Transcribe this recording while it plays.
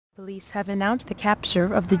Police have announced the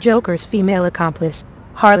capture of the Joker's female accomplice,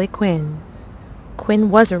 Harley Quinn. Quinn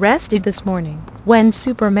was arrested this morning when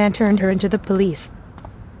Superman turned her into the police.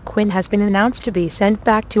 Quinn has been announced to be sent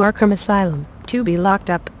back to Arkham Asylum, to be locked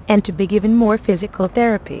up, and to be given more physical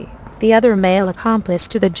therapy. The other male accomplice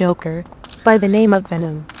to the Joker, by the name of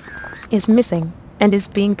Venom, is missing, and is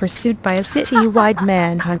being pursued by a city-wide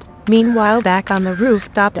manhunt. Meanwhile, back on the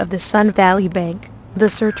rooftop of the Sun Valley Bank, the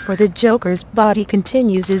search for the Joker's body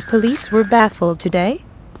continues as police were baffled today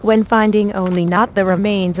when finding only not the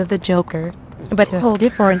remains of the Joker, but a whole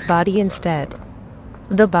different body instead.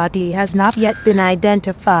 The body has not yet been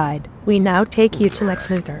identified. We now take you to Lex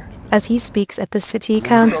Luthor, as he speaks at the city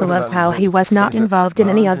council of how he was not involved in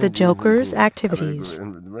any of the Joker's activities.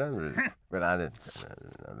 But I didn't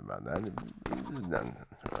about that.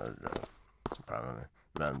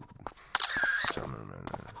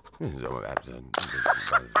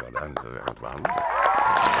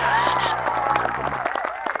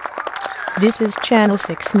 This is Channel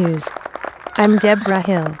 6 News. I'm Deborah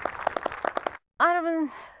Hill.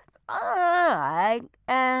 And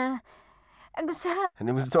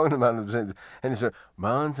he was talking about himself, and he said,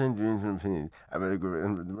 mountain dreams and peace. I better go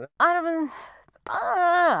in the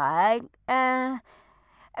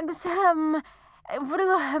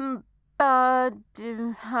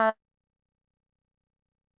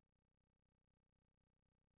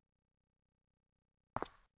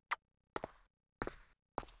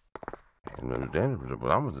and then it was a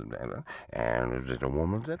woman said, and it was just a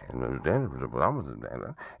woman said, and then it was a woman said,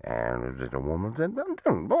 and it was just a woman said,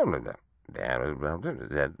 I'm born with that. That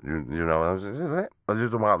you know what I'm saying? I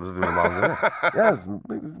just about to do the mom. Yes, and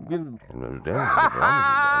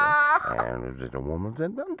it was just a woman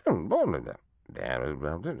said, I'm born with that. That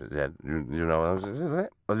you know what I'm saying?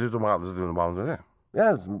 I just about to do the mom.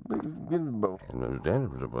 Yes, and then it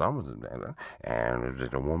was a woman said, and it was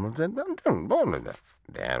just a woman said, I'm born with that.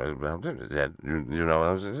 That you know what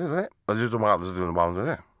I'm saying? I just about to do the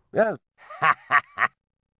mom. Yes.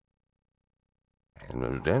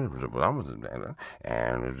 And then it was a woman said,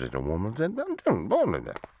 and it was just a woman said, I'm born with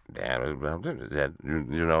that. That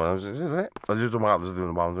you know what I'm saying? I just about to do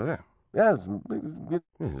the mom. Yes,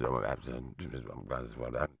 this is what I've said. This is what I'm glad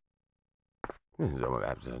for that. This is what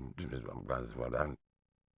I've said. This is what I'm glad for that.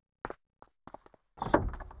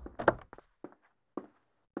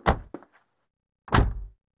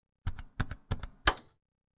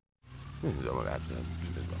 This is what I've said.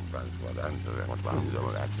 This is what I'm glad for that. This is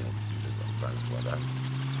what I've said. This is what I'm glad for that.